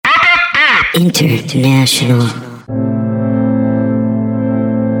International.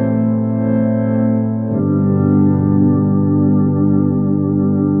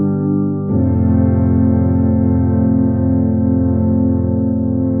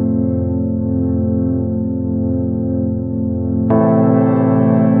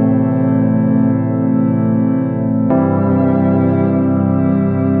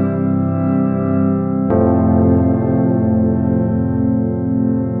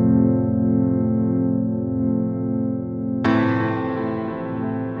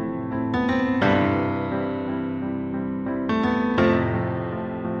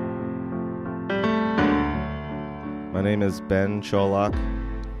 My name is Ben Cholak.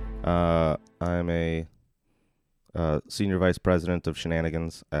 I'm a senior vice president of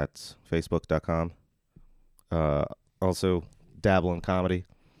shenanigans at Facebook.com. Also dabble in comedy.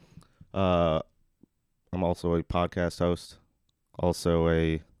 I'm also a podcast host.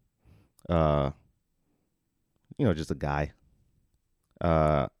 Also just a guy.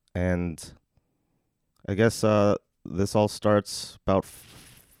 And I guess this all starts about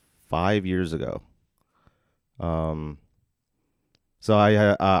 5 years ago. So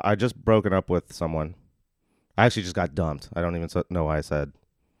I just broken up with someone. I actually just got dumped. I don't even know why I said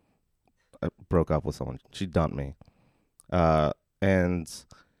I broke up with someone. She dumped me. So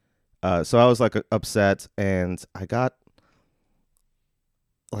I was like upset, and I got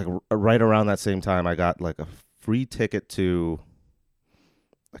like right around that same time, I got like a free ticket to,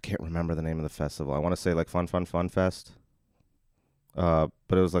 I can't remember the name of the festival. I want to say like Fun Fest. But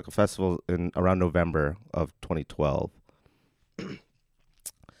it was like a festival in around November of 2012.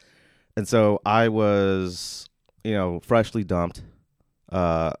 And so I was, freshly dumped,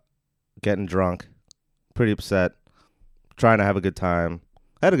 getting drunk, pretty upset, trying to have a good time.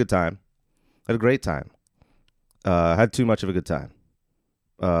 I had a good time. Had a great time. Had too much of a good time.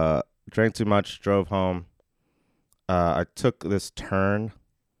 Drank too much, drove home. I took this turn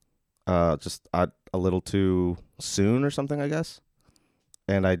just a little too soon or something, I guess.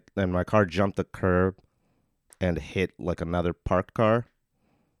 And my car jumped the curb and hit like another parked car.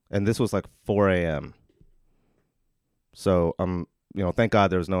 And this was like 4 a.m. So thank God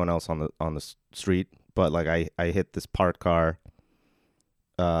there was no one else on the street. But like I hit this parked car,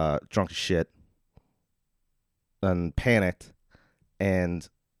 drunk as shit, and panicked, and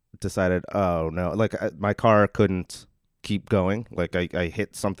decided, oh no, like my car couldn't keep going. Like I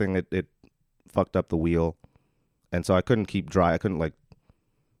hit something, it fucked up the wheel, and so I couldn't keep driving. I couldn't like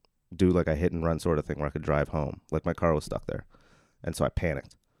do like a hit and run sort of thing where I could drive home. Like my car was stuck there. And so I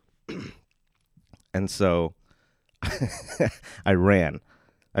panicked. And so I ran.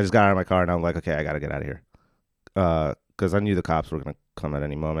 I just got out of my car and I'm like, okay, I got to get out of here. Because I knew the cops were going to come at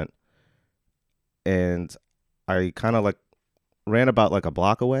any moment. And I kind of like ran about like a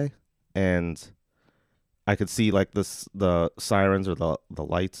block away, and I could see like the sirens or the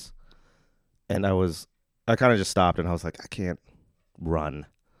lights. And I kind of just stopped, and I was like, I can't run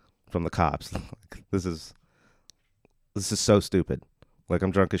from the cops. This is so stupid. Like,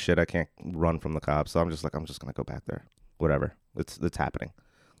 I'm drunk as shit. I can't run from the cops. So I'm just gonna go back there. Whatever. It's happening.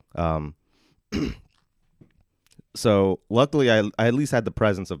 So luckily I at least had the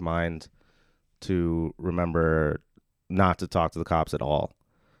presence of mind to remember not to talk to the cops at all.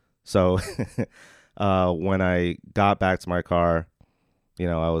 So when I got back to my car,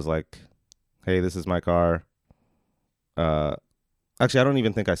 I was like, hey, this is my car. Actually, I don't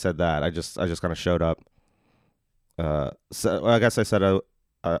even think I said that. I just kind of showed up. So I guess I said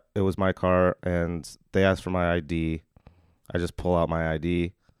it was my car, and they asked for my ID. I just pull out my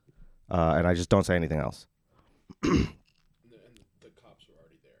ID, and I just don't say anything else. And the cops were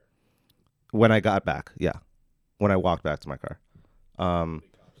already there. When I got back, yeah. When I walked back to my car. The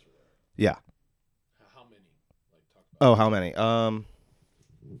cops were there. Yeah. How many? Talk about. Oh, how many?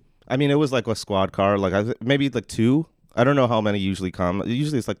 I mean, it was like a squad car. Like maybe like 2. I don't know how many usually come.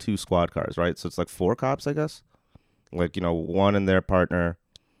 Usually it's like 2 squad cars, right? So it's like 4 cops, I guess. Like, one and their partner,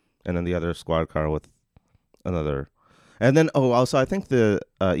 and then the other squad car with another. And then, also I think the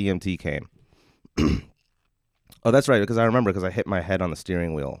EMT came. Oh, that's right, because I hit my head on the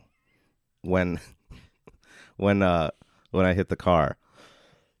steering wheel when I hit the car.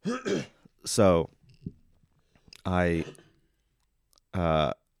 So I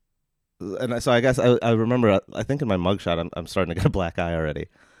so I guess I remember, I think in my mugshot I'm starting to get a black eye already.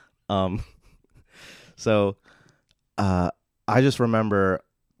 So I just remember,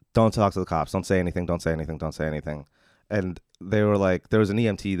 don't talk to the cops, don't say anything, don't say anything, don't say anything. And they were like, there was an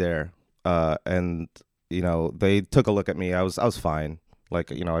EMT there, and they took a look at me. I was fine.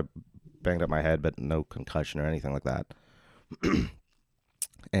 Like, I banged up my head, but no concussion or anything like that.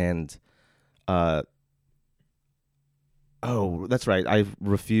 And Uh, oh, that's right. I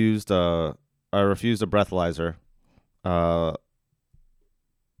refused. I refused a breathalyzer. Uh,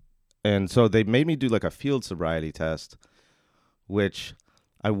 and so they made me do like a field sobriety test, which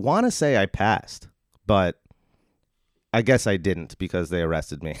I want to say I passed, but I guess I didn't because they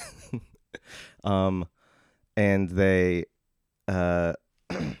arrested me. um, and they, uh,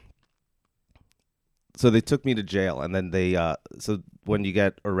 so they took me to jail, and then so when you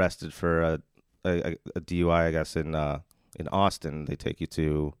get arrested for a DUI, I guess in Austin, they take you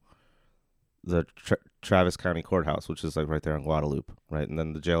to the Travis County Courthouse, which is like right there in Guadalupe, right, and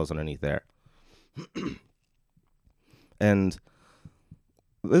then the jail is underneath there. And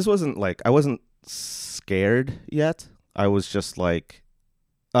this wasn't like I wasn't scared yet. I was just like,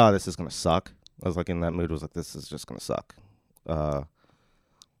 oh, this is gonna suck. I was like in that mood. Was like, this is just gonna suck. Uh,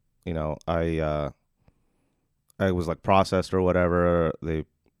 you know, I was like processed or whatever. They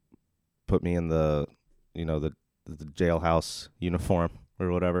put me in the, the jailhouse uniform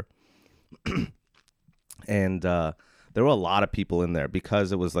or whatever. And there were a lot of people in there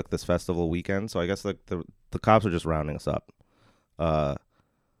because it was like this festival weekend. So I guess like the cops were just rounding us up.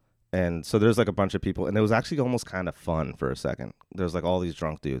 And so there's like a bunch of people, and it was actually almost kind of fun for a second. There's like all these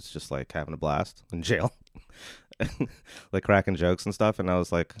drunk dudes just like having a blast in jail, like cracking jokes and stuff. And I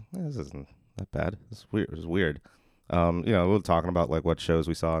was like, this isn't that bad. It's weird. It was weird. We were talking about like what shows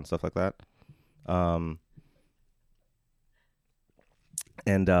we saw and stuff like that. And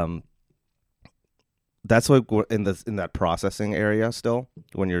that's like in that processing area still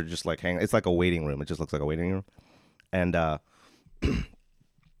when you're just like hanging. It's like a waiting room. It just looks like a waiting room, and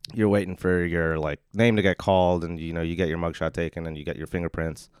you're waiting for your like name to get called, and you get your mugshot taken, and you get your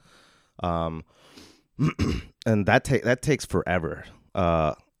fingerprints. And that takes forever.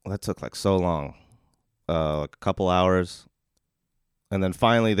 That took like so long, like a couple hours, and then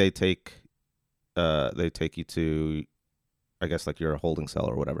finally they take you to, I guess like your holding cell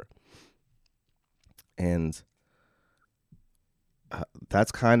or whatever. And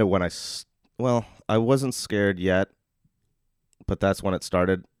that's kind of when I wasn't scared yet, but that's when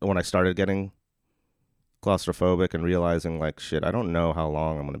when I started getting claustrophobic and realizing like, shit, I don't know how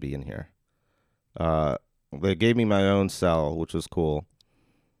long I'm going to be in here. They gave me my own cell, which was cool.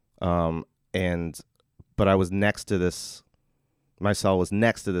 But I was next to my cell was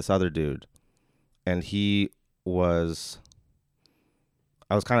next to this other dude, and I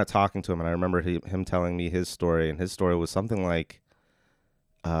was kind of talking to him, and I remember him telling me his story, and his story was something like,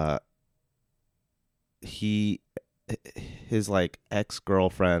 his like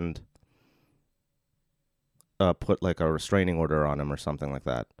ex-girlfriend put like a restraining order on him or something like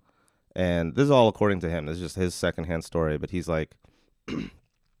that. And this is all according to him. This is just his secondhand story, but he's like,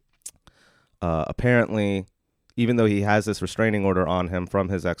 apparently, even though he has this restraining order on him from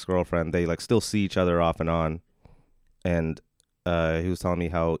his ex-girlfriend, they like still see each other off and on. And he was telling me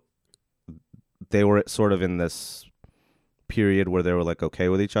how they were sort of in this period where they were like okay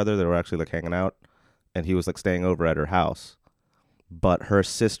with each other. They were actually like hanging out, and he was like staying over at her house. But her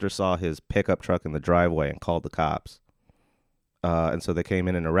sister saw his pickup truck in the driveway and called the cops. And so they came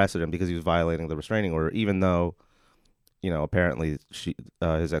in and arrested him because he was violating the restraining order, even though, apparently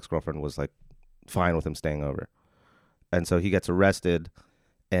his ex-girlfriend was like fine with him staying over. And so he gets arrested,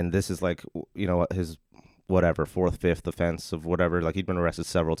 and this is like, his whatever, fourth, fifth offense of whatever. Like he'd been arrested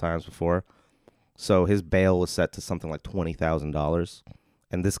several times before. So his bail was set to something like $20,000.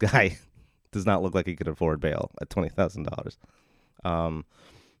 And this guy does not look like he could afford bail at $20,000.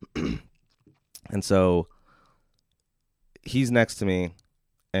 And so he's next to me,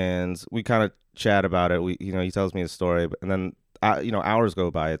 and we kind of chat about it. He tells me his story, and then, hours go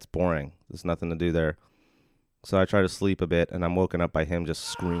by. It's boring. There's nothing to do there. So I try to sleep a bit, and I'm woken up by him just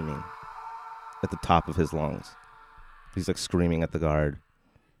screaming at the top of his lungs. He's like screaming at the guard,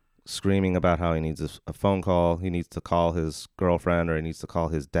 screaming about how he needs a phone call. He needs to call his girlfriend, or he needs to call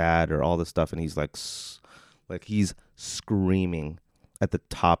his dad, or all this stuff. And he's like he's screaming at the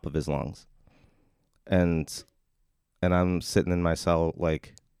top of his lungs. And I'm sitting in my cell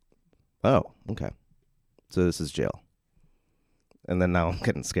like, oh, okay. So this is jail. And then now I'm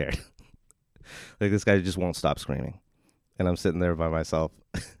getting scared. Like this guy just won't stop screaming. And I'm sitting there by myself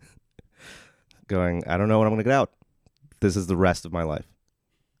going, I don't know when I'm going to get out. This is the rest of my life.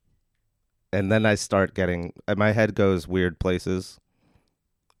 And then I start my head goes weird places,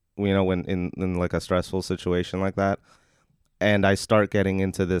 when in like a stressful situation like that. And I start getting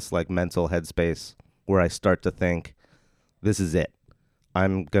into this like mental headspace where I start to think, this is it.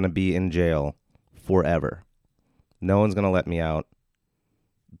 I'm going to be in jail forever. No one's going to let me out.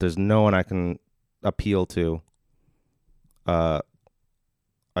 There's no one I can appeal to.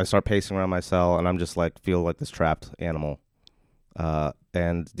 I start pacing around my cell, and I'm just like feel like this trapped animal.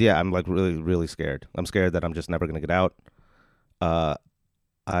 And yeah, I'm like really, really scared. I'm scared that I'm just never gonna get out. Uh,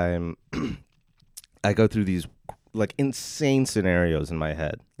 I'm I go through these like insane scenarios in my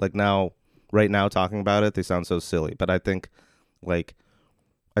head. Like now, right now, talking about it, they sound so silly. But I think like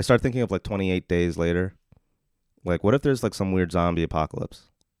I start thinking of like 28 days later. Like, what if there's like some weird zombie apocalypse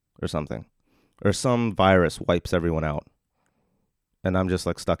or something, or some virus wipes everyone out, and I'm just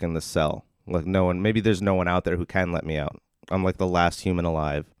like stuck in this cell. Like no one, maybe there's no one out there who can let me out. I'm like the last human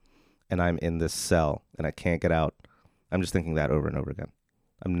alive, and I'm in this cell, and I can't get out. I'm just thinking that over and over again.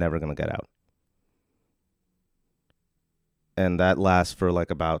 I'm never gonna get out, and that lasts for like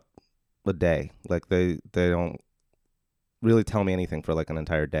about a day. Like they don't really tell me anything for like an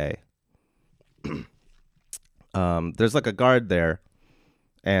entire day. There's like a guard there,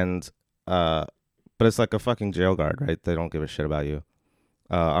 and but it's like a fucking jail guard, right? They don't give a shit about you.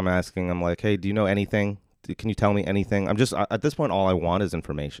 I'm asking him like, hey, do you know anything? Can you tell me anything? I'm just at this point, all I want is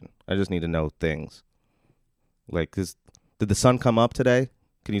information. I just need to know things. Like, did the sun come up today?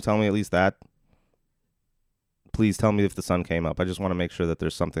 Can you tell me at least that? Please tell me if the sun came up. I just want to make sure that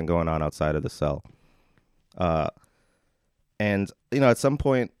there's something going on outside of the cell. Uh, and at some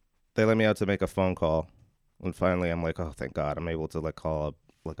point, they let me out to make a phone call, and finally, I'm like, oh, thank God, I'm able to like call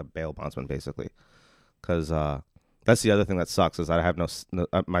like a bail bondsman, basically, because that's the other thing that sucks is that I have no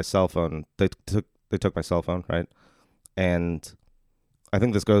my cell phone. They took my cell phone, right? And I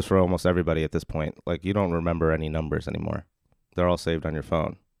think this goes for almost everybody at this point. Like, you don't remember any numbers anymore. They're all saved on your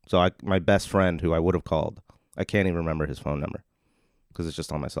phone. So my best friend who I would have called, I can't even remember his phone number because it's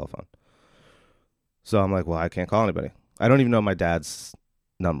just on my cell phone. So I'm like, well, I can't call anybody. I don't even know my dad's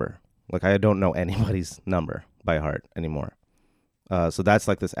number. Like, I don't know anybody's number by heart anymore. So that's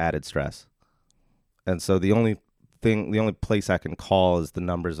like this added stress. And so the only place I can call is the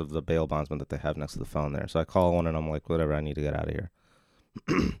numbers of the bail bondsman that they have next to the phone there. So I call one and I'm like, whatever, I need to get out of here.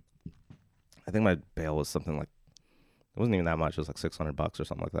 I think my bail was something like, it wasn't even that much. It was like $600 or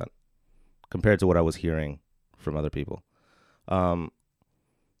something like that compared to what I was hearing from other people. So,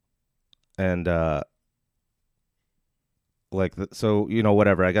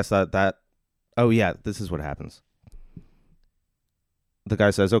 whatever, I guess that, oh yeah, this is what happens. The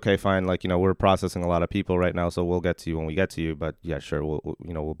guy says, okay, fine. Like, we're processing a lot of people right now, so we'll get to you when we get to you. But yeah, sure.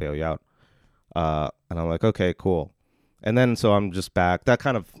 We'll bail you out. And I'm like, okay, cool. And then, so I'm just back. That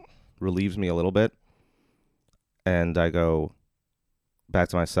kind of relieves me a little bit. And I go back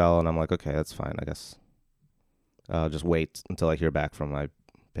to my cell and I'm like, okay, that's fine. I guess I'll just wait until I hear back from my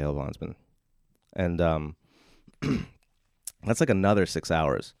bail bondsman. And, that's like another 6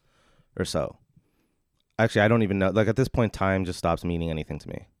 hours or so. Actually, I don't even know. Like, at this point, time just stops meaning anything to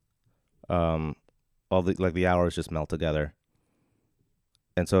me. All the hours just melt together.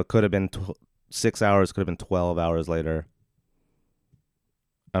 And so it could have been 6 hours, could have been 12 hours later.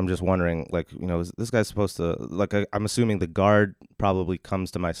 I'm just wondering, like, is this guy supposed to, like, I'm assuming the guard probably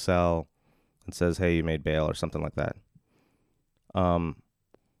comes to my cell and says, hey, you made bail or something like that.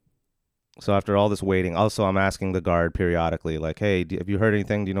 So after all this waiting, also I'm asking the guard periodically, like, hey, have you heard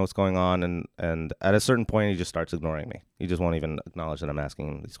anything? Do you know what's going on? And at a certain point, he just starts ignoring me. He just won't even acknowledge that I'm asking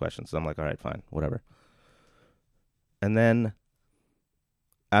him these questions. So I'm like, all right, fine, whatever. And then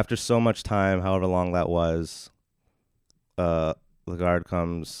after so much time, however long that was, the guard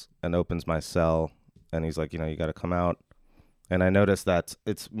comes and opens my cell, and he's like, you got to come out. And I noticed that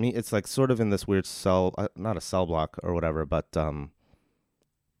it's me. It's like sort of in this weird cell, not a cell block or whatever, but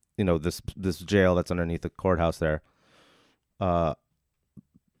this jail that's underneath the courthouse there.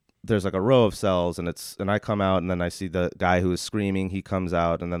 There's like a row of cells, and I come out, and then I see the guy who is screaming. He comes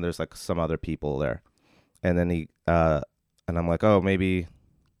out, and then there's like some other people there, and then and I'm like, oh, maybe.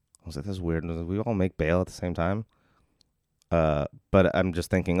 I was like, this is weird. We all make bail at the same time. But I'm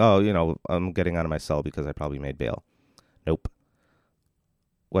just thinking, oh, I'm getting out of my cell because I probably made bail. Nope.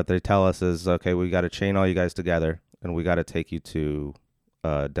 What they tell us is, okay, we got to chain all you guys together, and we got to take you to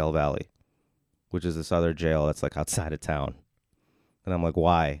Del Valley, which is this other jail that's like outside of town. And I'm like,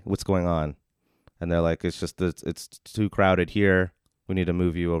 why? What's going on? And they're like, it's just it's too crowded here. We need to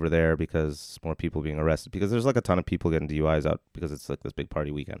move you over there because more people being arrested. Because there's like a ton of people getting DUIs out because it's like this big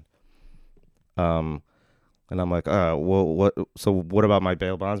party weekend. And I'm like, well, what? So what about my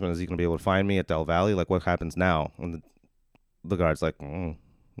bail bondsman? Is he gonna be able to find me at Del Valley? Like, what happens now? And the guard's like,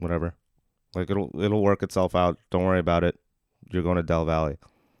 whatever. Like, it'll work itself out. Don't worry about it. You're going to Del Valley,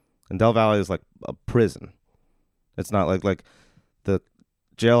 and Del Valley is like a prison. It's not like the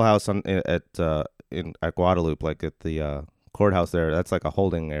jailhouse at Guadalupe, like at the courthouse there. That's like a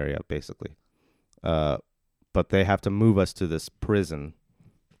holding area basically. But they have to move us to this prison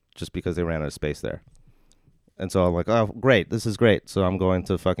just because they ran out of space there. And so I'm like, oh, great, this is great. So I'm going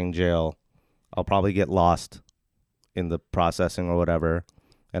to fucking jail. I'll probably get lost in the processing or whatever.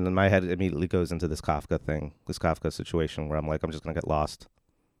 And then my head immediately goes into this Kafka situation where I'm like, I'm just going to get lost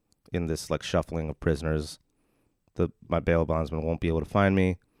in this like shuffling of prisoners. My bail bondsman won't be able to find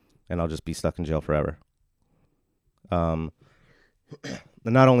me, and I'll just be stuck in jail forever. And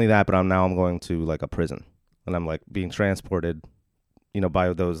not only that, but I'm going to like a prison, and I'm like being transported,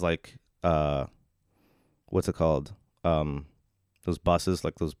 by those like, what's it called? Those buses,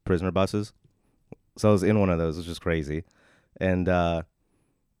 like those prisoner buses. So I was in one of those, which is crazy. And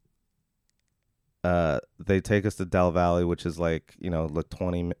they take us to Del Valley, which is like, like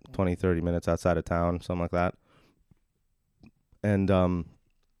 20, 30 minutes outside of town, something like that. And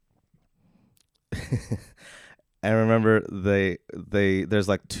I remember there's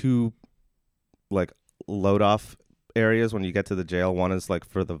like two like load off areas when you get to the jail. One is like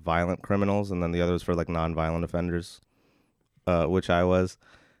for the violent criminals, and then the other is for like non-violent offenders, which I was.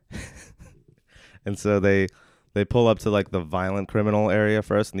 And so they pull up to like the violent criminal area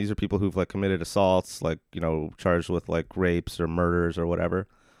first, and these are people who've like committed assaults, like charged with like rapes or murders or whatever.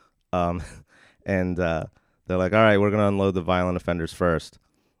 And they're like, all right, we're gonna unload the violent offenders first,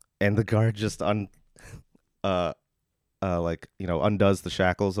 and the guard just undoes the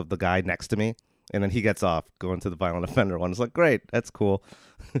shackles of the guy next to me, and then he gets off going to the violent offender one. It's like, great, that's cool.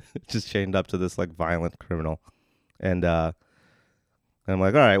 Just chained up to this like violent criminal, and I'm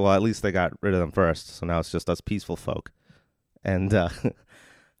like, all right, well, at least they got rid of them first, so now it's just us peaceful folk. And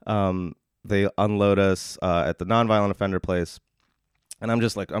they unload us at the non-violent offender place. And I'm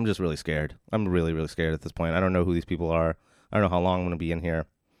just really scared. I'm really, really scared at this point. I don't know who these people are. I don't know how long I'm going to be in here.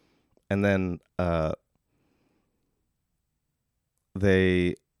 And then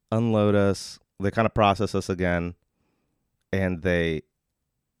they unload us. They kind of process us again. And they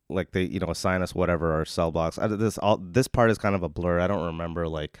assign us whatever our cell blocks. This part is kind of a blur. I don't remember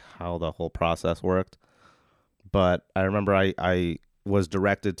like how the whole process worked. But I remember I was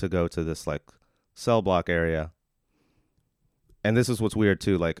directed to go to this like cell block area. And this is what's weird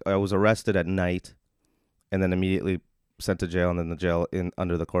too. Like I was arrested at night, and then immediately sent to jail, and then the jail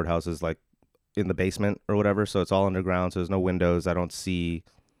under the courthouse is like in the basement or whatever. So it's all underground. So there's no windows. I don't see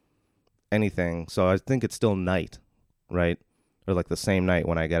anything. So I think it's still night, right? Or like the same night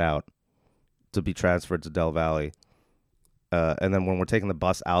when I get out to be transferred to Del Valley. And then when we're taking the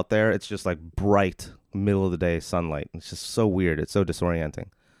bus out there, it's just like bright middle of the day sunlight. It's just so weird. It's so disorienting.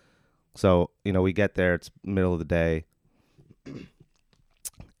 So, we get there. It's middle of the day.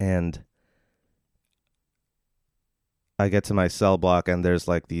 And I get to my cell block, and there's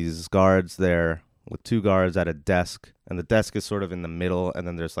like these guards there with two guards at a desk, and the desk is sort of in the middle, and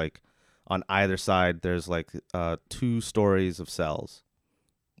then there's like on either side there's like 2 stories of cells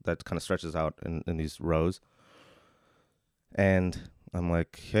that kind of stretches out in these rows. And I'm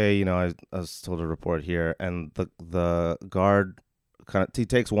like, hey, I was told to report here, and the guard he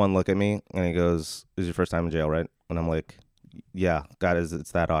takes one look at me, and he goes, "This is your first time in jail, right?" And I'm like, yeah, God,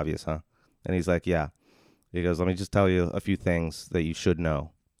 it's that obvious, huh? And he's like, yeah. He goes, let me just tell you a few things that you should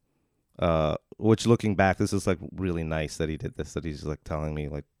know. Which, looking back, this is like really nice that he did this, that he's like telling me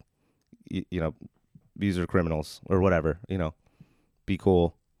like, these are criminals or whatever, be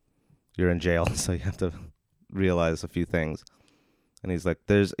cool. You're in jail, so you have to realize a few things. And he's like,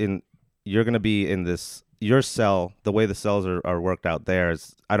 you're going to be in your cell, the way the cells are worked out there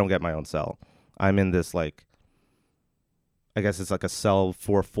is, I don't get my own cell. I'm in this like, I guess it's like a cell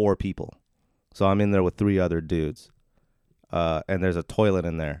for 4 people. So I'm in there with 3 other dudes. And there's a toilet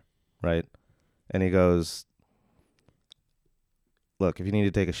in there, right? And he goes, look, if you need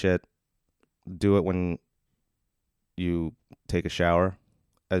to take a shit, do it when you take a shower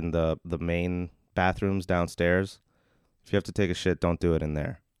in the main bathrooms downstairs. If you have to take a shit, don't do it in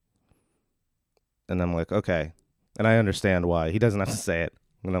there. And I'm like, okay. And I understand why. He doesn't have to say it.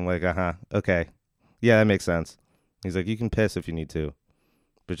 And I'm like, okay. Yeah, that makes sense. He's like, you can piss if you need to,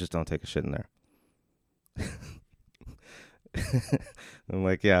 but just don't take a shit in there. I'm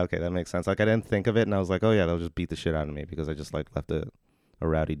like, yeah, okay, that makes sense. Like, I didn't think of it, and I was like, oh yeah, they'll just beat the shit out of me because I just like left a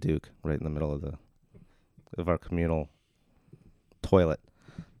rowdy Duke right in the middle of our communal toilet.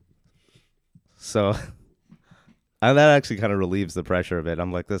 So that actually kind of relieves the pressure a bit.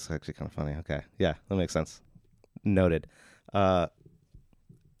 I'm like, this is actually kind of funny. Okay, yeah, that makes sense. Noted. And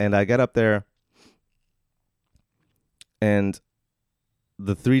I get up there. And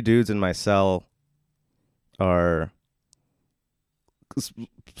the 3 dudes in my cell are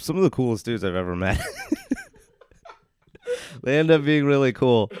some of the coolest dudes I've ever met. They end up being really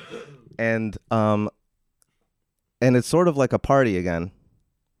cool. And it's sort of like a party again.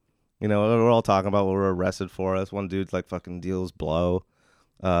 You know, we're all talking about what we're arrested for. This one dude like fucking deals blow.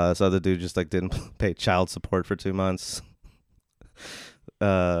 This other dude just like didn't pay child support for 2 months.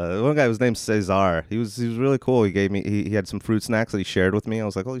 One guy was named Cesar. He was really cool. He gave me he had some fruit snacks that he shared with me. I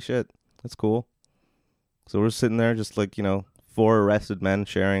was like, holy shit, that's cool. So we're sitting there just like, you know, 4 arrested men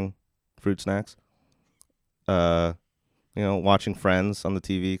sharing fruit snacks. You know, watching Friends on the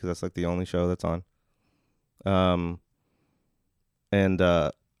TV because that's like the only show that's on. And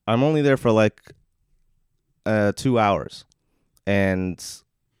I'm only there for like 2 hours. And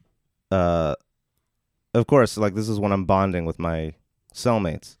of course, like this is when I'm bonding with my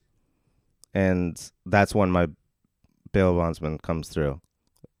cellmates. And that's when my bail bondsman comes through.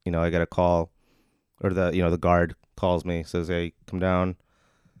 You know, I get a call, or the guard calls me, says, hey, come down.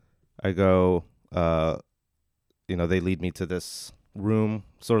 I go, you know, they lead me to this room,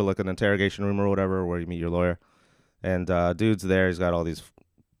 sort of like an interrogation room or whatever, where you meet your lawyer. And dude's there. He's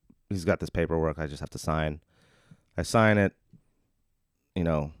got this paperwork I just have to sign. I sign it, you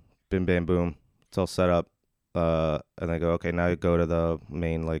know, bim, bam, boom. It's all set up. And I go, okay, now you go to the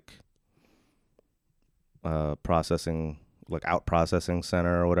main, like, processing, like, out processing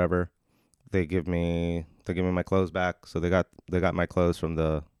center or whatever. They give me my clothes back. So they got my clothes from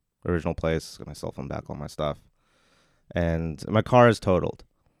the original place, got my cell phone back, all my stuff. And my car is totaled.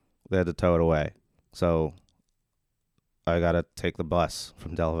 They had to tow it away. So I got to take the bus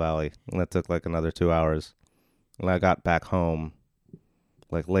from Del Valley. And that took like another 2 hours. And I got back home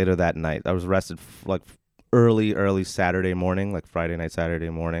like later that night. I was arrested like early Saturday morning, like Friday night, Saturday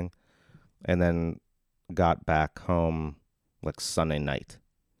morning. And then got back home like Sunday night.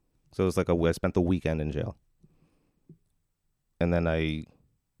 So it was like I spent the weekend in jail. And then I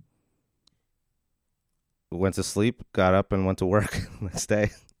went to sleep, got up, and went to work the next day.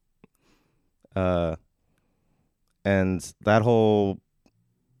 And that whole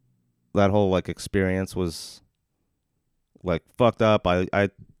like experience was like fucked up. I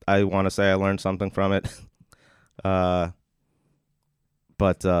want to say I learned something from it. But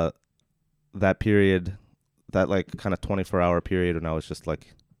that period, that like kind of 24-hour period when I was just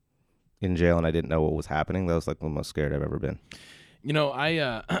like in jail and I didn't know what was happening, that was like the most scared I've ever been. You know,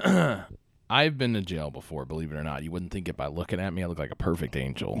 I've been to jail before, believe it or not. You wouldn't think it by looking at me. I look like a perfect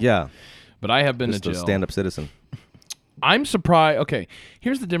angel. Yeah. But I have been Just to jail. a stand-up citizen. I'm surprised. Okay,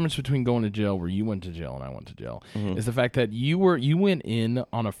 here's the difference between going to jail where you went to jail and I went to jail. Mm-hmm. Is the fact that you went in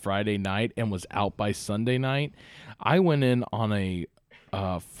on a Friday night and was out by Sunday night. I went in on a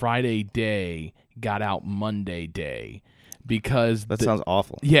Friday day, got out Monday day because That sounds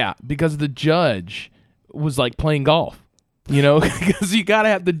awful. Yeah, because the judge was like playing golf. You know, because you gotta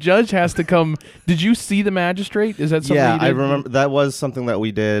have the judge has to come. Did you see the magistrate? Is that something? Yeah, you did? I remember that was something that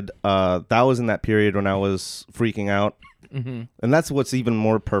we did. That was in that period when I was freaking out, and that's what's even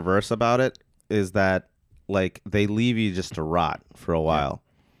more perverse about it is that like they leave you just to rot for a while,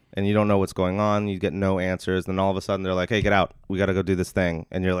 and you don't know what's going on. You get no answers, then all of a sudden they're like, "Hey, get out! We got to go do this thing,"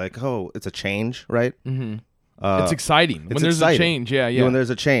 and you're like, "Oh, it's a change, right?" Mm-hmm. It's exciting when there's exciting. a change. Yeah. When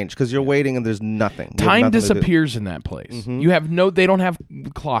there's a change, because you're waiting and there's nothing. You have Time nothing to do. disappears in that place. You have they don't have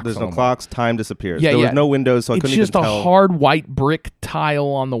clocks. There's no on them. clocks. Time disappears. Yeah, there yeah. was no windows, so I It's couldn't just even a tell. hard white brick tile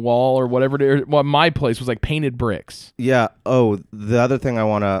on the wall or whatever. Well, my place was like painted bricks. Yeah. Oh, the other thing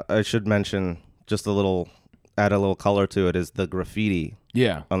I should mention, just add a little color to it, is the graffiti.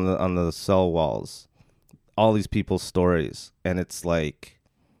 Yeah. On the cell walls, all these people's stories, and it's like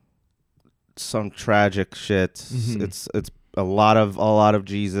some tragic shit. Mm-hmm. It's a lot of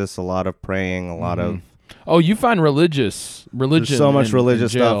Jesus, a lot of praying, a lot of. Oh, you find religion. There's so much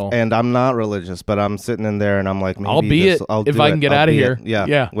religious in jail. stuff, and I'm not religious, but I'm sitting in there and I'm like, maybe I'll be this, it I'll if do I it. can get I'll out of be here. it. Yeah,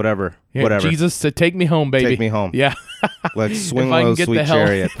 Yeah. whatever. Yeah, Whatever. Jesus said, "Take me home, baby. Take me home. Yeah. Let's swing if I can low, get sweet the hell,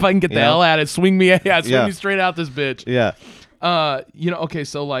 chariot. if I can get the You know? hell at it, swing me. Yeah, swing Yeah. me straight out this bitch. Yeah. You know. Okay,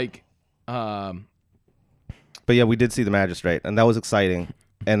 so like, But yeah, we did see the magistrate, and that was exciting.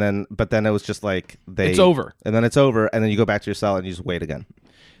 But then it was just like it's over. and then it's over, and then you go back to your cell and you just wait again.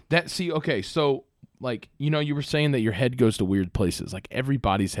 Okay, so like, you know, you were saying that your head goes to weird places. Like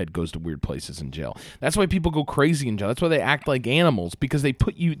everybody's head goes to weird places in jail. That's why people go crazy in jail. That's why they act like animals, because they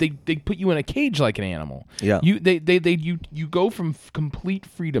put you in a cage like an animal. Yeah. You go from complete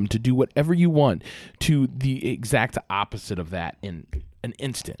freedom to do whatever you want to the exact opposite of that in an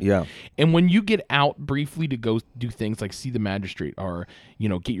instant. Yeah. And when you get out briefly to go do things like see the magistrate or, you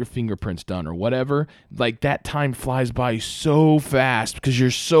know, get your fingerprints done or whatever, like that time flies by so fast because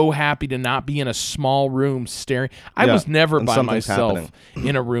you're so happy to not be in a small room staring. I was never And by something's myself happening.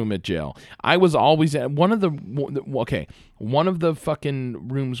 in a room at jail. I was always at one of the one of the fucking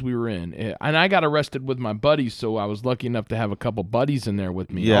rooms we were in, and I got arrested with my buddies, so I was lucky enough to have a couple buddies in there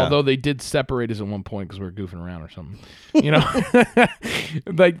with me. Yeah. Although they did separate us at one point because we were goofing around or something. You know,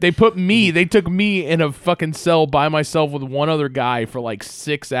 like they took me in a fucking cell by myself with one other guy for like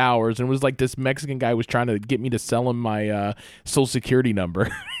 6 hours, and it was like this Mexican guy was trying to get me to sell him my Social Security number.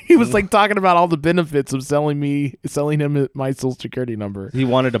 He was like talking about all the benefits of selling him my Social Security number. He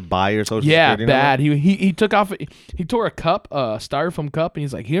wanted to buy your social Yeah, security bad. number? He took off. He tore a cup, a styrofoam cup, and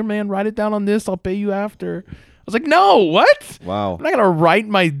he's like, "Here, man, write it down on this. I'll pay you after." I was like, "No, what? Wow. I'm not gonna write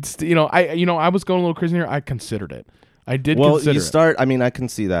my. I was going a little crazy here. I considered it. I did Well, consider you it. start. I mean, I can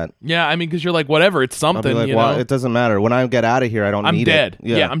see that. Yeah, I mean, because you're like, whatever. It's I'll something. be like, you well, know? it doesn't matter. When I get out of here, I don't I'm need dead. it.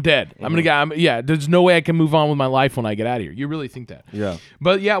 Yeah, I'm dead. I'm gonna get. Yeah, there's no way I can move on with my life when I get out of here. You really think that? Yeah.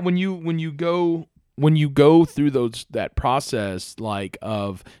 But yeah, when you go through that process like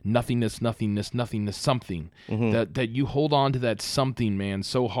of nothingness, something that you hold on to that something, man,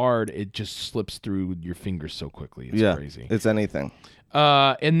 so hard it just slips through your fingers so quickly. It's crazy. It's anything.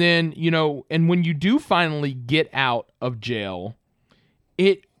 And then and when you do finally get out of jail,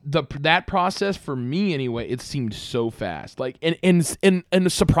 that process for me anyway, it seemed so fast, like and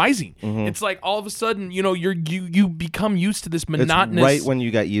surprising. It's like all of a sudden, you become used to this monotonous. It's right when you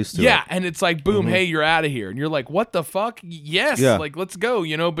get used to it. Yeah, and it's like boom, hey, you're out of here, and you're like, what the fuck? Yes, Yeah. like let's go,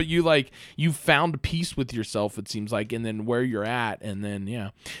 But you found peace with yourself, it seems like, and then where you're at, and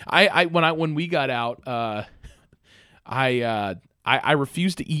then when we got out, I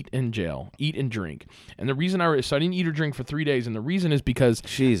refused to eat and drink. And the reason I didn't eat or drink for 3 days, and the reason is because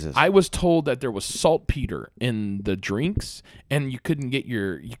Jesus. I was told that there was saltpeter in the drinks, and you couldn't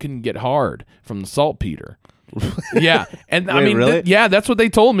get hard from the saltpeter. Yeah, and I Wait, mean, really? that's what they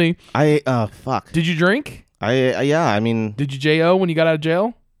told me. Fuck. Did you drink? Yeah, I mean, Did you JO when you got out of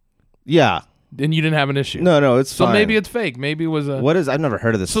jail? yeah. Then you didn't have an issue. No, it's So fine. maybe it's fake. Maybe it was a. What is? I've never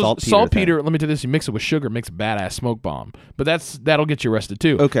heard of this So saltpeter. saltpeter, thing. let me tell you this: you mix it with sugar, it makes a badass smoke bomb. But that'll get you arrested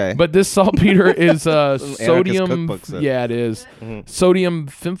too. Okay. But this saltpeter is sodium. cookbook said. Yeah, it is. Sodium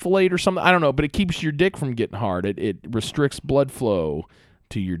fimfolate or something. I don't know, but it keeps your dick from getting hard. It restricts blood flow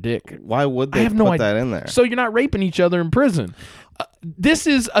to your dick. Why would I they have no put idea. that in there? So you're not raping each other in prison. This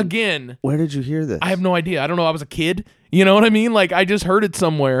is again. Where did you hear this? I have no idea. I don't know. I was a kid. You know what I mean? Like I just heard it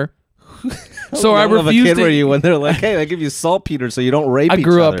somewhere. So I How young of a refused kid to. were you when they're like, "Hey, I give you saltpeter so you don't rape each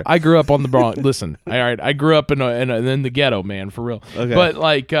other"? I grew up on the Bronx. Listen, all right. I grew up in the ghetto, man, for real. Okay. But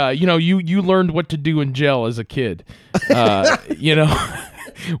like, you learned what to do in jail as a kid,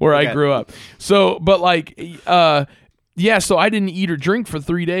 where I Okay. grew up. So, but like, yeah. So I didn't eat or drink for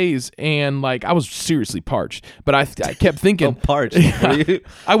 3 days, and like I was seriously parched. But I kept thinking, Parched. Were you-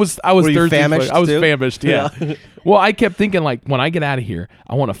 I was Were you thirsty. famished I was too? famished. Yeah. Well, I kept thinking like when I get out of here,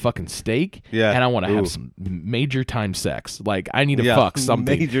 I want a fucking steak. Yeah. And I want to Ooh. have some major time sex. Like I need to Yeah, fuck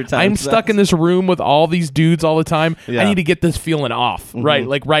something. major time I'm sex. stuck in this room with all these dudes all the time. Yeah. I need to get this feeling off. Right.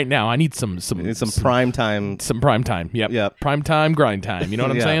 Like right now, I need some Need some prime time. some prime time. Yep. Yep. Prime time, grind time. You know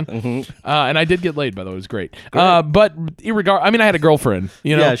what I'm Yeah. saying? Mhm. And I did get laid, by the way. It was great. But I mean, I had a girlfriend.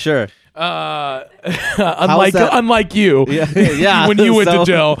 You know. Yeah, sure. Unlike you, Yeah. when you went So-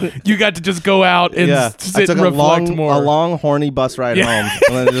 to jail, you got to just go out and Yeah, I sit took and reflect more, a long horny bus ride home,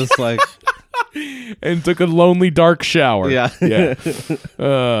 and then just like, and took a lonely dark shower. Yeah. yeah.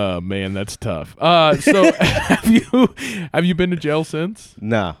 Oh man, that's tough. So have you been to jail since?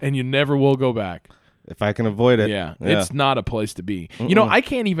 no. And you never will go back. If I can avoid it, Yeah, it's not a place to be. I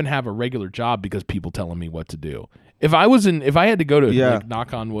can't even have a regular job because people telling me what to do. If I had to go to Yeah. like,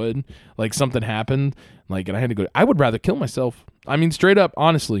 knock on wood, like something happened, like and I had to go, I would rather kill myself. I mean, straight up,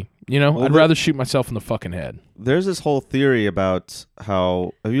 honestly, I'd rather shoot myself in the fucking head. There's this whole theory about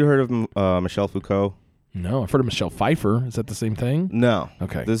how. Have you heard of Michel Foucault? No, I've heard of Michelle Pfeiffer. Is that the same thing? No.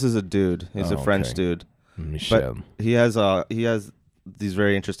 Okay. This is a dude. He's a Oh, French okay. dude. Michelle. But he has these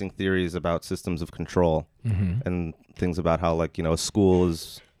very interesting theories about systems of control and things about how a school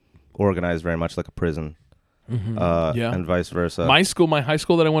is organized very much like a prison, Yeah. and vice versa. My high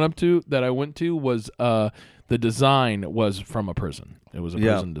school that I went to was the design was from a prison. It was a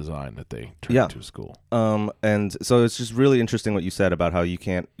Yeah. prison design that they turned Yeah. into a school. And so it's just really interesting what you said about how you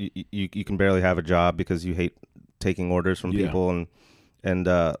can't you can barely have a job because you hate taking orders from Yeah. people and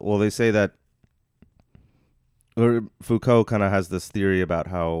well, they say that or Foucault kind of has this theory about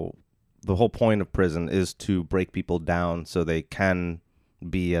how the whole point of prison is to break people down so they can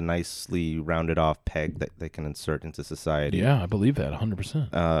be a nicely rounded off peg that they can insert into society. Yeah, I believe that 100%.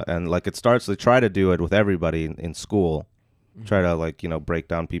 And it starts, they try to do it with everybody in school, try to break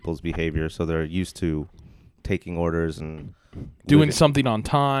down people's behavior so they're used to taking orders and doing something on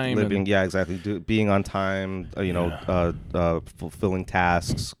time. Living, yeah, exactly. Being on time, fulfilling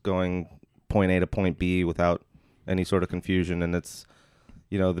tasks, going point A to point B without any sort of confusion. And it's,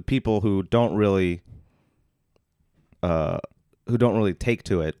 the people who don't really take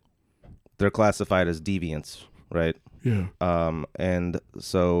to it, they're classified as deviants, right? Yeah. And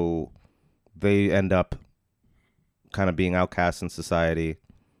so they end up kind of being outcasts in society.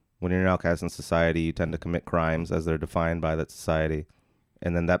 When you're an outcast in society, you tend to commit crimes as they're defined by that society,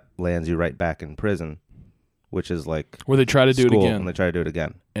 and then that lands you right back in prison, which is like where they try to do it school, again, and they try to do it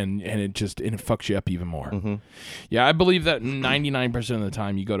again, and it fucks you up even more. Mm-hmm. Yeah, I believe that 99% of the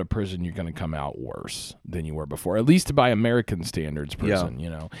time you go to prison, you're going to come out worse than you were before, at least by American standards.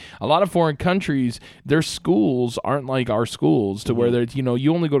 Prison, a lot of foreign countries, their schools aren't like our schools, to where there's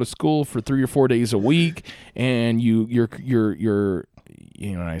you only go to school for 3 or 4 days a week, and you're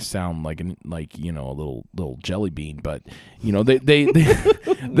I sound like a little jelly bean, but they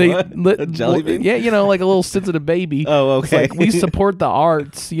a jelly bean? Yeah, like a little sensitive baby. Oh, okay. It's like we support the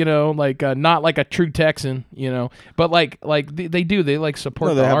arts, not like a true Texan, but like they do. They like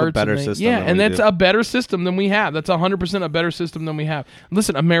support No, the they have arts. a better and system yeah, than and we that's do. a better system than we have. That's 100% a better system than we have.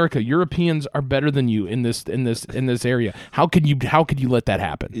 Listen, America, Europeans are better than you in this area. How could you let that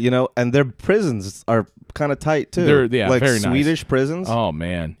happen? And their prisons are kind of tight too. They're like very nice. Swedish prisons. Oh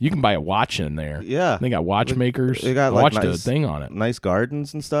man, you can buy a watch in there. Yeah, They got watchmakers. They got I like watched a nice, thing on it. nice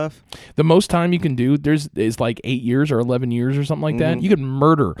gardens and stuff. The most time you can do is like 8 years or 11 years or something like that. You can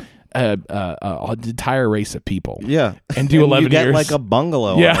murder an entire race of people. Yeah, and do 11 you get years. like a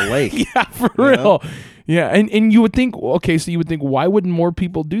bungalow on a lake. Yeah, for real. Yeah, and you would think, why wouldn't more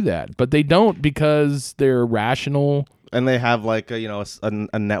people do that? But they don't, because they're rational. And they have like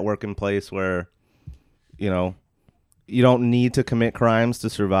a network in place where, you don't need to commit crimes to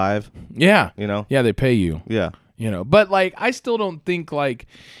survive. Yeah. Yeah, they pay you. Yeah. But like, I still don't think like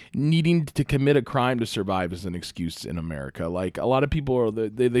needing to commit a crime to survive is an excuse in America. Like, a lot of people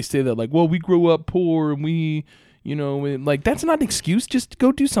they say that, like, well, we grew up poor and we, like, that's not an excuse. Just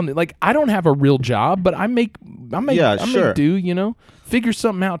go do something. Like, I don't have a real job, but I make do, figure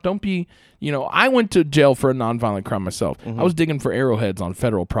something out. Don't be, I went to jail for a nonviolent crime myself. I was digging for arrowheads on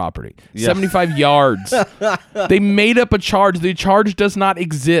federal property, 75 yards. They made up a charge. The charge does not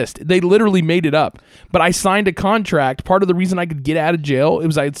exist. They literally made it up. But I signed a contract. Part of the reason I could get out of jail, it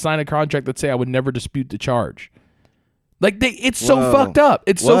was I had signed a contract that say I would never dispute the charge. Like, it's so fucked up.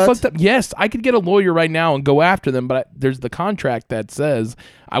 It's so fucked up. Yes, I could get a lawyer right now and go after them, but there's the contract that says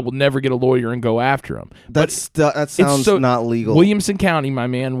I will never get a lawyer and go after them. That sounds not legal. Williamson County, my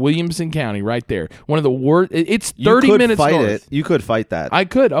man. Williamson County, right there. One of the worst. It's 30 minutes north. Fight it. You could fight that. I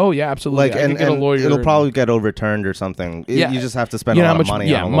could. Oh yeah, absolutely. I could get a lawyer. It'll probably get overturned or something. You just have to spend a lot of money.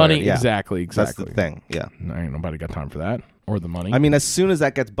 Yeah, on a money. lawyer. Yeah. Exactly. That's the thing. Yeah. Ain't nobody got time for that. Or the money. I mean, as soon as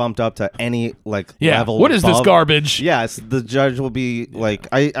that gets bumped up to any level, what is above, this garbage? Yes, the judge will be like.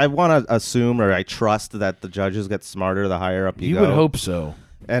 I want to assume, or I trust that the judges get smarter the higher up you go. You would hope so.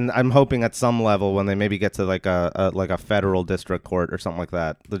 And I'm hoping at some level, when they maybe get to like a federal district court or something like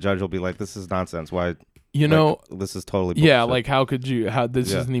that, the judge will be like, "This is nonsense. Why?" This is totally bullshit. Yeah, like, how could you? How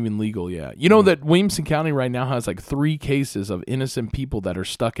this isn't even legal yet? That Williamson County right now has like 3 cases of innocent people that are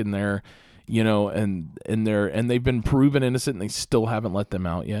stuck in there. And they've been proven innocent, and they still haven't let them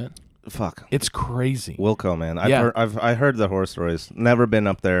out yet. Fuck, it's crazy. Wilco, man, I heard the horror stories. Never been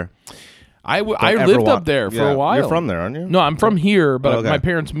up there. I lived up there for a while. You're from there, aren't you? No, I'm from here, but okay. My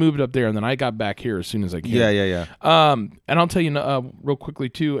parents moved up there, and then I got back here as soon as I came. Yeah. And I'll tell you real quickly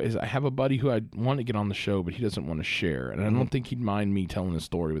too, is I have a buddy who I want to get on the show, but he doesn't want to share, and I don't think he'd mind me telling his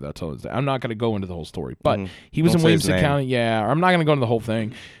story without telling his. I'm not going to go into the whole story, but he was in Williamson County. Yeah, I'm not going to go into the whole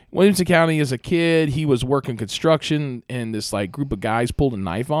thing. Williamson County, as a kid, he was working construction, and this like group of guys pulled a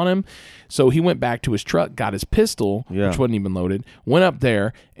knife on him. So he went back to his truck, got his pistol, which wasn't even loaded, went up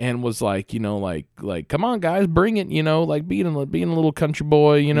there and was like, like, come on, guys, bring it, like being a little country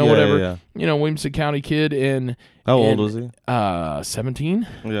boy, whatever. Yeah. Williamson County kid. And how old was he? 17.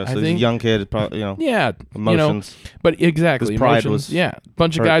 Yeah, so I he's think. A young kid, probably, Yeah, emotions. But exactly, his pride emotions. was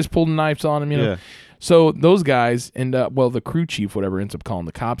bunch of guys pulled knives on him. Yeah. So those guys end up, the crew chief, whatever, ends up calling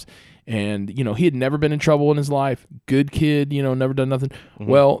the cops. And, he had never been in trouble in his life. Good kid, never done nothing.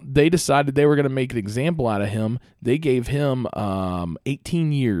 Well, they decided they were going to make an example out of him. They gave him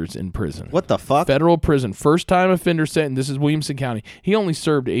 18 years in prison. What the fuck? Federal prison. First time offender sentence. This is Williamson County. He only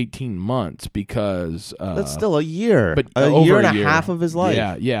served 18 months because... that's still a year. But a over year and a a year. half of his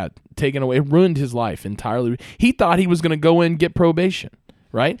life. Yeah. Taken away. It ruined his life entirely. He thought he was going to go in and get probation.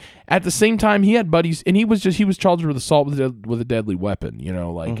 Right. At the same time, he had buddies, and he was charged with assault with a deadly weapon.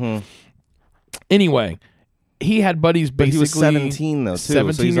 Anyway, he had buddies But basically. he was 17 though, too.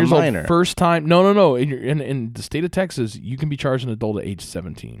 17 so he's years a minor. old, first time. No. In the state of Texas, you can be charged an adult at age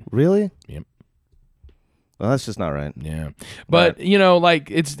 17. Really? Yep. Well, that's just not right. Yeah, but like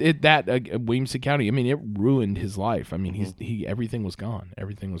Williamson County. I mean, it ruined his life. I mean, everything was gone.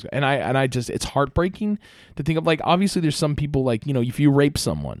 Everything was gone. And I just, it's heartbreaking to think of. Like, obviously, there's some people like if you rape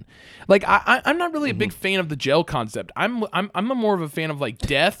someone, like I'm not really a big fan of the jail concept. I'm more of a fan of like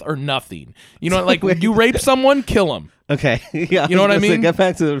death or nothing. Like when you rape someone, kill them. Okay. Yeah. You know what I mean? Get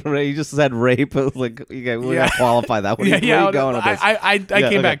back to the rape. You just said rape. It was like, we gotta qualify that. Where are you going with this? I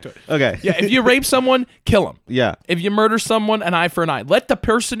came back to it. Okay. Yeah, if you rape someone, kill them. Yeah. If you murder someone, an eye for an eye. Let the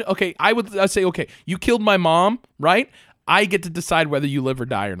person. Okay, I'd say, okay, you killed my mom, right? I get to decide whether you live or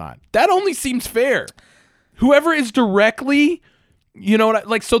die or not. That only seems fair. Whoever is directly,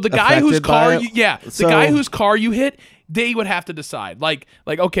 so the guy whose car, the guy whose car you hit, they would have to decide. Like,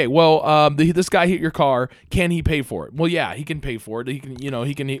 okay, well, this guy hit your car. Can he pay for it? Well, yeah, he can pay for it. He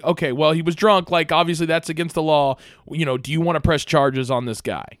can, okay, well, he was drunk. Like, obviously, that's against the law. Do you want to press charges on this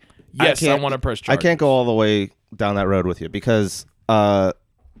guy? Yes, I want to press charges. I can't go all the way down that road with you because I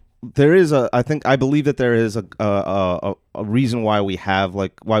believe that there is a reason why we have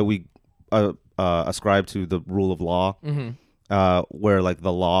why we ascribe to the rule of law, where like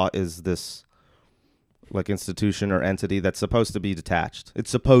the law is this like institution or entity that's supposed to be detached. It's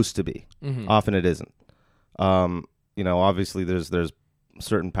supposed to be. Often it isn't. Obviously there's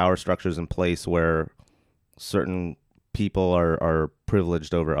certain power structures in place where certain people are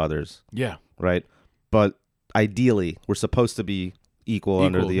privileged over others. Yeah. Right. But ideally, we're supposed to be equal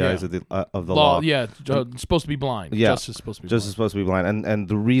under the eyes of the law. Yeah. Supposed to be blind. Yeah. Justice is supposed to be Justice is supposed to be blind. And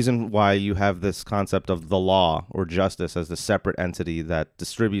the reason why you have this concept of the law or justice as the separate entity that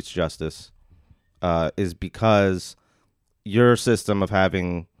distributes justice is because your system of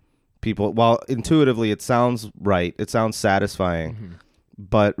having people, while intuitively it sounds right, it sounds satisfying,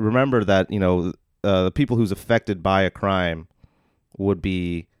 but remember that, the people who's affected by a crime would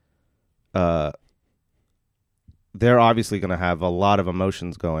be, they're obviously going to have a lot of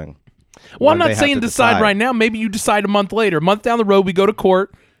emotions going. Well, I'm not saying decide right now. Maybe you decide a month later. A month down the road, we go to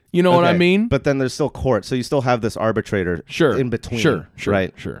court. You know what I mean? But then there's still court, so you still have this arbitrator in between. Sure.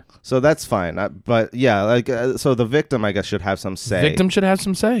 Right? Sure. So that's fine. But yeah, so the victim, I guess, should have some say. Victim should have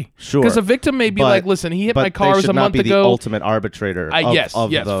some say. Sure. Because a victim may be like, listen, he hit my car a month ago. The ultimate arbitrator of yes, the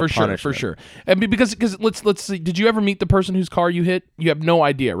for punishment. sure, for sure. And because let's see, did you ever meet the person whose car you hit? You have no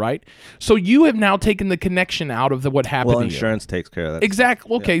idea, right? So you have now taken the connection out of what happened to you. Well, insurance takes care of that.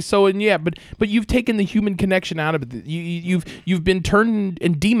 Exactly. Okay, so but you've taken the human connection out of it. You've been turned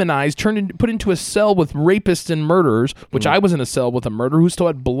and demonized, put into a cell with rapists and murderers, which I was in a cell with a murderer who still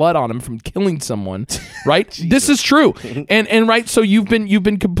had blood on him from killing someone, right? This is true. And right, so you've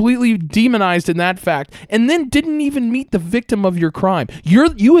been completely demonized in that fact, and then didn't even meet the victim of your crime.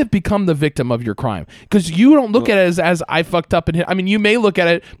 You have become the victim of your crime because you don't look at it as I fucked up and hit. I mean, you may look at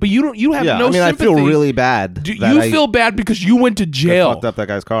it, but you have no sympathy. I feel really bad. You feel bad because you went to jail. Fucked up that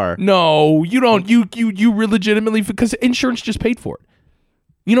guy's car. No, you don't. You legitimately, because insurance just paid for it.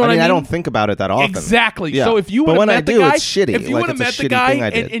 You know what I mean? I don't think about it that often. Exactly. Yeah. So if you but would when have met I do, the guy, it's shitty. if you would have met the guy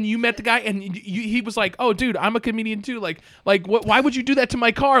and you met the guy and he was like, "Oh, dude, I'm a comedian too. Like, what? Why would you do that to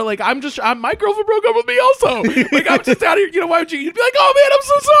my car? Like, my girlfriend broke up with me also. Like, I'm just out here. Why would you? You'd be like, oh man, I'm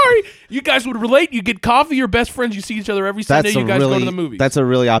so sorry. You guys would relate. You get coffee. You're best friends. You see each other every Sunday. You guys go to the movies. That's a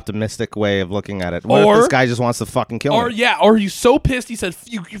really optimistic way of looking at it. What if this guy just wants to fucking kill me? Or he's so pissed. He says,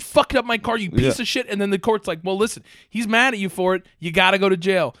 you fucked up my car, you piece of shit. And then the court's like, well, listen, he's mad at you for it. You got to go to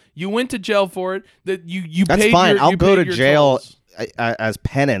jail. You went to jail for it. That you That's paid fine. I'll go to jail tolls. as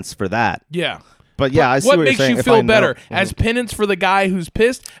penance for that. Yeah. But yeah, I see what what makes you're saying. you feel better as penance for the guy who's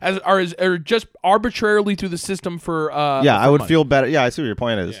pissed, or just arbitrarily through the system for? I would feel better. Yeah, I see what your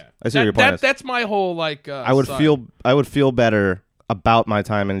point is. Yeah. I see what your point is. That's my whole like. I would feel better about my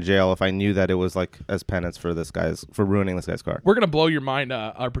time in jail if I knew that it was like as penance for ruining this guy's car. We're gonna blow your mind.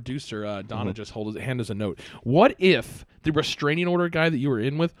 Our producer Donna just handed us a note. What if the restraining order guy that you were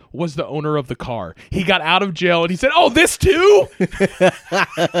in with was the owner of the car? He got out of jail and he said, "Oh, this too."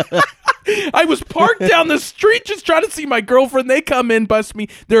 I was parked down the street just trying to see my girlfriend. They come in, bust me.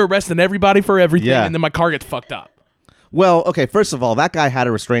 They're arresting everybody for everything, and then my car gets fucked up. Well, okay. First of all, that guy had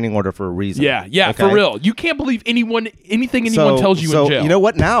a restraining order for a reason. Yeah, okay? For real. You can't believe anything anyone tells you in jail. You know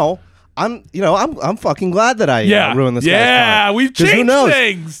what? Now I'm fucking glad that I ruined this guy's car. Yeah, we've changed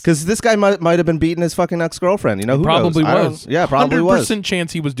things. Because this guy might have been beating his fucking ex-girlfriend. You know who probably knows? was. Yeah, probably 100% was. 100%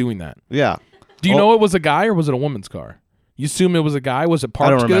 chance he was doing that. Yeah. Do you know it was a guy or was it a woman's car? You assume it was a guy? Was it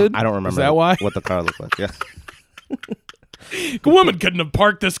parked good? I don't remember. Is that why? What the car looked like? Yeah. A woman couldn't have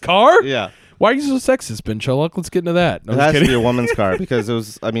parked this car. Yeah. Why are you so sexist, Ben Cholok? Let's get into that. No, It I'm has to kidding. be a woman's car because it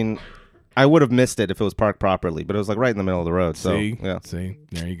was. I mean, I would have missed it if it was parked properly, but it was like right in the middle of the road. So See? yeah, See?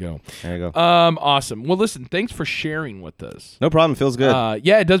 There you go. there you go. Awesome. Well, listen, thanks for sharing with us. No problem. Feels good.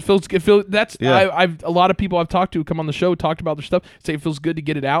 Yeah, it does feel. That's. Yeah. I've a lot of people I've talked to come on the show, talked about their stuff, say it feels good to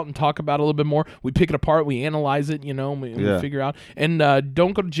get it out and talk about it a little bit more. We pick it apart, we analyze it, and we Yeah. figure out. And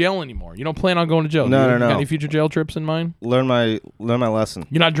don't go to jail anymore. You don't plan on going to jail. No, You no, no. Got any future jail trips in mind? learn my lesson.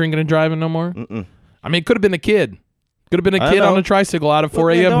 You're not drinking and driving no more. Mm-mm. I mean, it could have been a kid. Could have been a I kid know. on a tricycle out at 4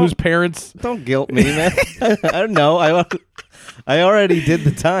 Well, man, a.m. don't- whose parents. Don't guilt me, man. I don't know. I already did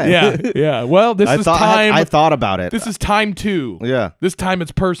the time. Yeah, yeah. Well, this is time. I thought about it. This is time 2. Yeah. This time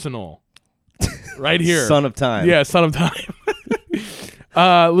it's personal. Right here. Son of time. Yeah, son of time.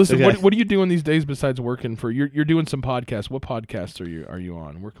 Listen, Okay. what are you doing these days besides working for? You're doing some podcasts. What podcasts are you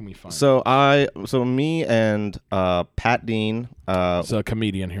on? Where can we find? So me and Pat Dean, It's a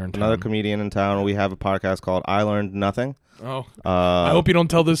comedian here in town. another comedian in town, we have a podcast called I Learned Nothing. Oh, I hope you don't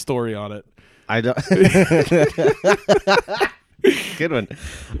tell this story on it. I don't. Good one.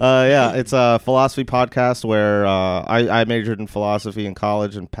 Yeah, it's a philosophy podcast where I majored in philosophy in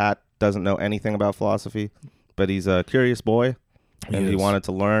college, and Pat doesn't know anything about philosophy, but he's a curious boy, and he is. wanted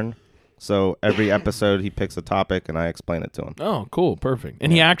to learn. So every episode, he picks a topic, and I explain it to him. Oh, cool, perfect.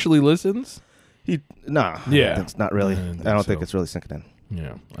 And he actually listens. Yeah. it's not really. I I don't think so. it's really sinking in.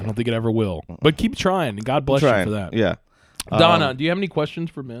 Yeah, I don't think it ever will. But keep trying, and God bless you Trying. for that. Yeah. Donna, do you have any questions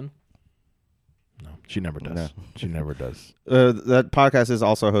for Ben? No, she never does. No. She never does. That podcast is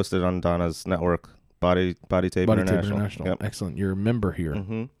also hosted on Donna's network, Body Tape Body Tape International. International. Yep. Excellent. You're a member here.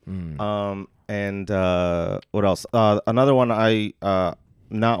 Mm-hmm. And what else? Another one.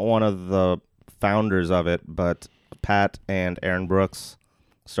 Not one of the founders of it, but Pat and Aaron Brooks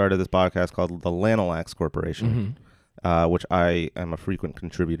started this podcast called the Lanolax Corporation, which I am a frequent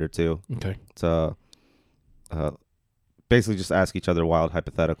contributor to. Okay. It's basically just ask each other wild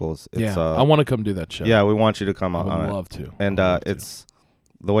hypotheticals. It's, Yeah, I want to come do that show. yeah, we want you to come I on would it. love to. And I would love to. it's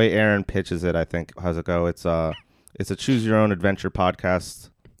the way Aaron pitches it. I think how's it go? It's a choose your own adventure podcast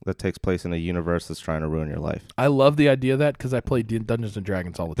that takes place in a universe that's trying to ruin your life. I love the idea of that because I play Dungeons and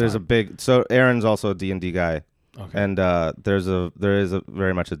Dragons all the time. There's a big so Aaron's also a D&D guy, okay. and there is a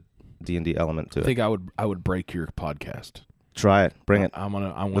very much a D&D element to I it. think I would break your podcast. Try it, bring it. I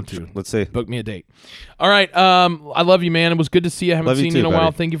want to. Let's see. Book me a date. All right. I love you, man. It was good to see you. I haven't Love you seen you too, in a while.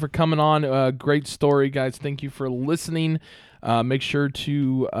 buddy. Thank you for coming on. Great story, guys. Thank you for listening. Make sure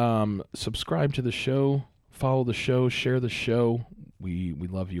to subscribe to the show, follow the show, share the show. We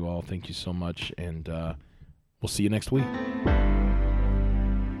love you all. Thank you so much, and we'll see you next week.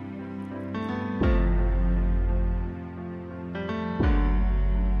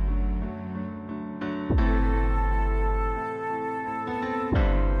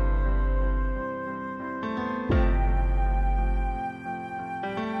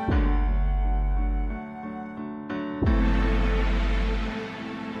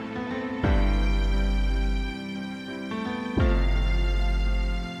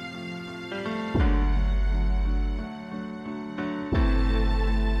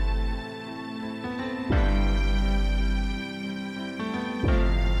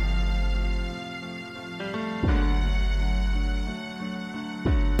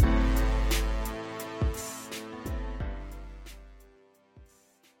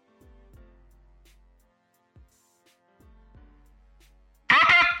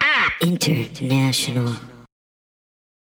 International.